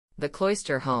The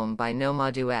Cloister home by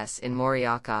NoMaDoS in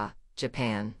Morioka,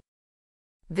 Japan.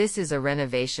 This is a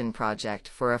renovation project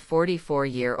for a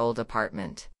 44-year-old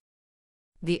apartment.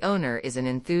 The owner is an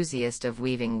enthusiast of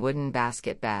weaving wooden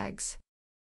basket bags.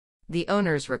 The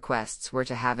owner's requests were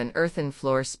to have an earthen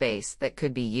floor space that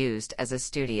could be used as a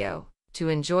studio, to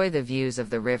enjoy the views of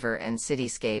the river and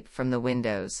cityscape from the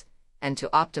windows, and to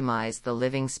optimize the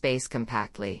living space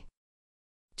compactly.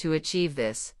 To achieve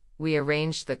this, we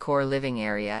arranged the core living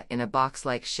area in a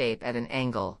box-like shape at an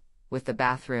angle, with the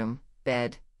bathroom,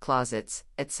 bed, closets,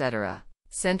 etc.,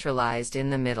 centralized in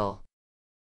the middle.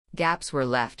 Gaps were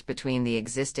left between the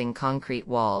existing concrete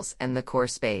walls and the core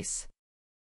space.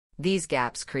 These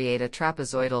gaps create a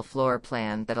trapezoidal floor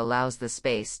plan that allows the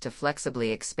space to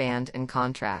flexibly expand and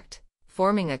contract,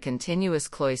 forming a continuous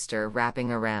cloister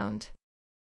wrapping around.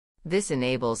 This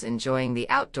enables enjoying the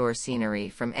outdoor scenery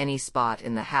from any spot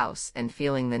in the house and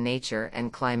feeling the nature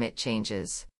and climate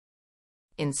changes.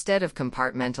 Instead of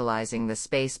compartmentalizing the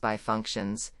space by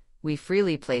functions, we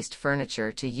freely placed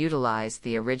furniture to utilize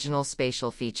the original spatial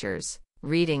features,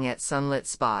 reading at sunlit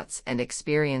spots and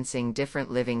experiencing different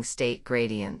living state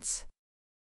gradients.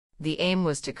 The aim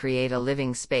was to create a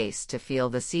living space to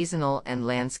feel the seasonal and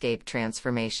landscape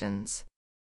transformations.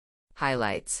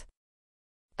 Highlights: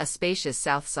 a spacious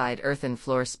south-side earthen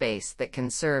floor space that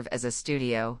can serve as a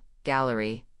studio,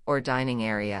 gallery, or dining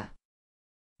area.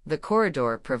 The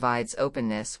corridor provides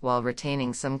openness while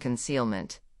retaining some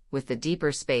concealment, with the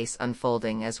deeper space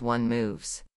unfolding as one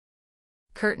moves.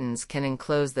 Curtains can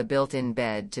enclose the built-in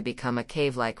bed to become a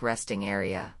cave-like resting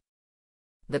area.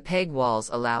 The peg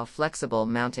walls allow flexible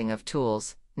mounting of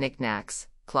tools, knickknacks,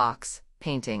 clocks,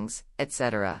 paintings,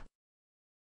 etc.